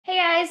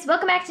guys,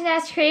 welcome back to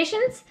Nasty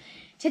Creations.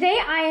 Today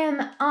I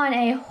am on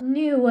a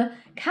new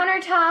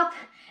countertop,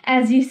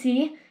 as you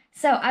see.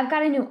 So I've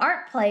got a new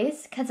art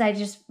place because I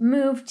just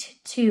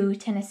moved to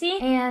Tennessee,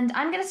 and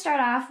I'm gonna start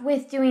off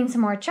with doing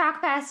some more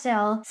chalk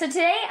pastel. So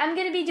today I'm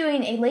gonna be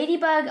doing a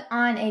ladybug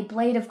on a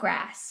blade of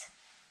grass.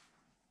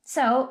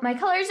 So my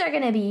colors are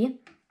gonna be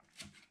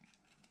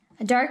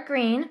a dark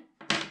green,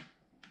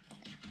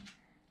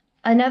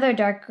 another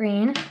dark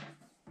green,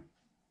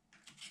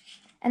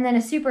 and then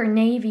a super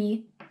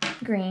navy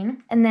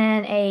green, and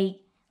then a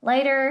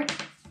lighter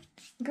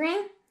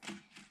green,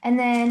 and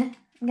then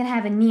I'm gonna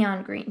have a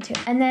neon green too.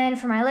 And then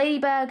for my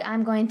ladybug,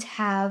 I'm going to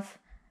have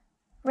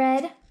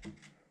red,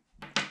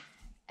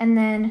 and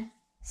then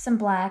some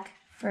black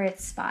for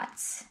its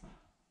spots.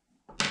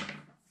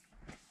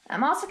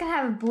 I'm also gonna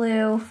have a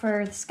blue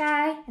for the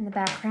sky in the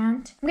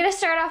background. I'm gonna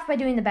start off by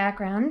doing the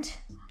background,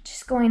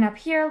 just going up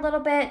here a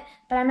little bit,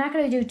 but I'm not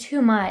gonna do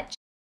too much.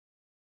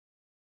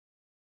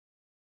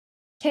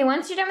 Okay,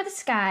 once you're done with the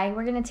sky,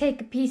 we're gonna take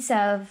a piece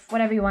of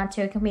whatever you want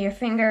to. It can be your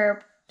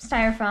finger,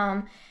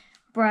 styrofoam,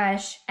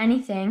 brush,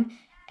 anything,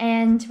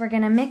 and we're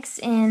gonna mix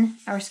in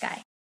our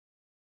sky.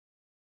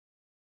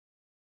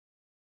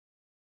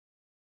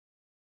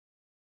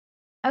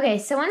 Okay,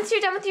 so once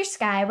you're done with your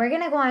sky, we're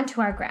gonna go on to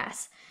our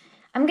grass.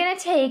 I'm gonna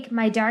take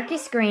my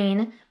darkest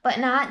green, but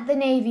not the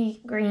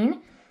navy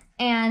green,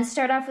 and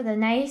start off with a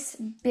nice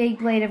big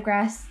blade of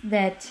grass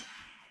that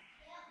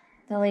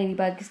the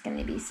ladybug is going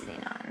to be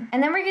sitting on.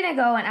 And then we're going to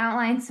go and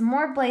outline some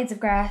more blades of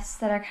grass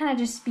that are kind of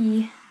just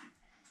be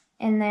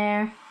in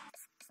there.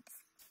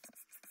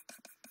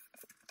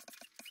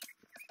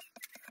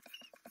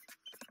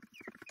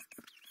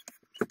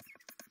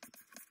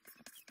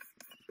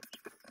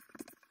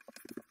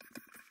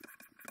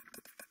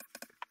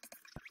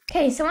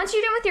 Okay, so once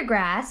you're done with your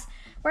grass,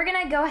 we're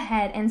going to go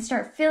ahead and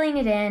start filling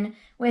it in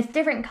with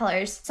different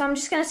colors. So I'm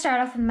just going to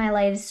start off with my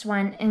lightest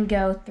one and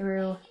go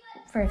through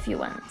for a few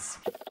ones.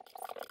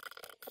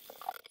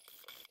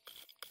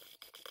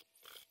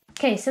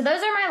 Okay, so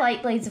those are my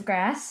light blades of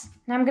grass.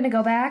 Now I'm gonna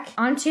go back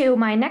onto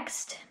my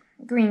next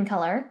green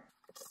color.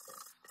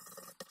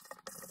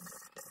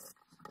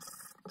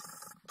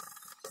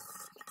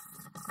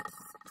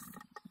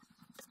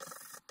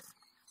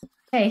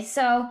 Okay,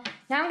 so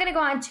now I'm gonna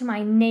go on to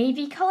my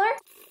navy color.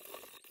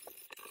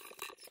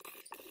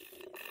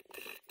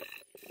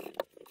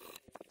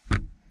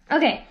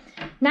 Okay,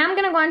 now I'm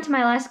gonna go on to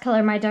my last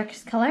color, my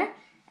darkest color,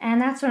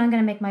 and that's when I'm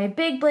gonna make my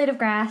big blade of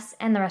grass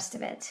and the rest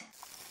of it.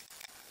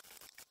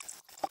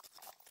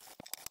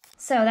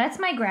 So that's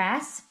my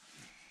grass.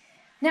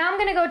 Now I'm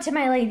gonna go to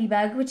my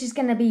ladybug, which is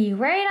gonna be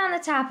right on the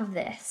top of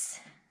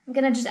this. I'm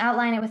gonna just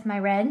outline it with my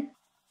red.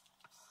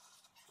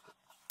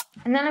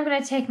 And then I'm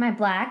gonna take my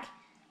black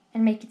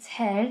and make its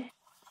head.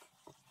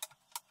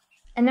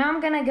 And now I'm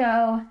gonna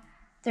go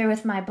through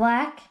with my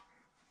black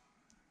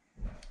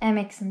and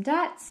make some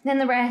dots. Then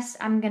the rest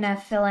I'm gonna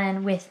fill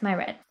in with my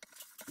red.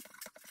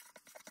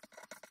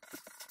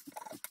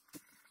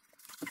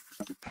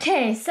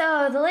 Okay,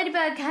 so the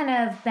ladybug kind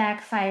of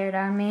backfired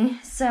on me,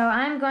 so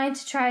I'm going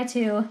to try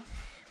to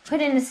put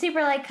in a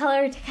super light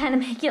color to kind of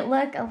make it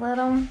look a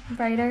little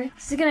brighter.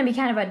 This is going to be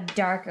kind of a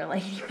darker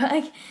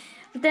ladybug,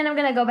 but then I'm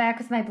going to go back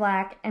with my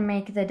black and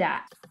make the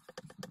dot.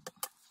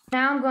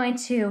 Now I'm going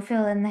to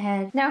fill in the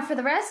head. Now for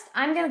the rest,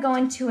 I'm going to go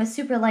into a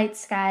super light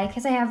sky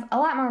because I have a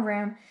lot more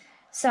room,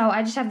 so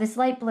I just have this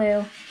light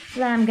blue, so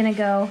then I'm going to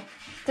go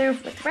through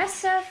with the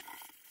rest of.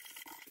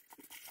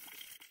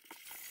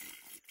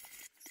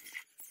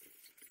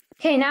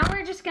 Okay, now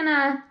we're just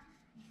gonna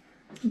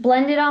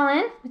blend it all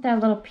in with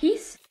that little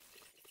piece.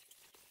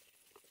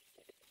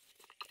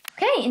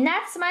 Okay, and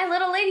that's my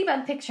little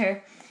ladybug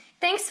picture.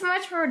 Thanks so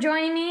much for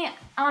joining me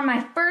on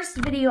my first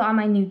video on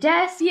my new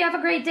desk. You have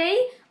a great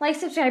day. Like,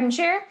 subscribe, and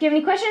share. If you have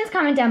any questions,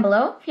 comment down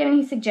below. If you have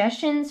any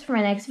suggestions for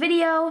my next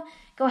video,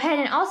 go ahead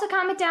and also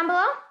comment down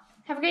below.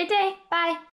 Have a great day. Bye.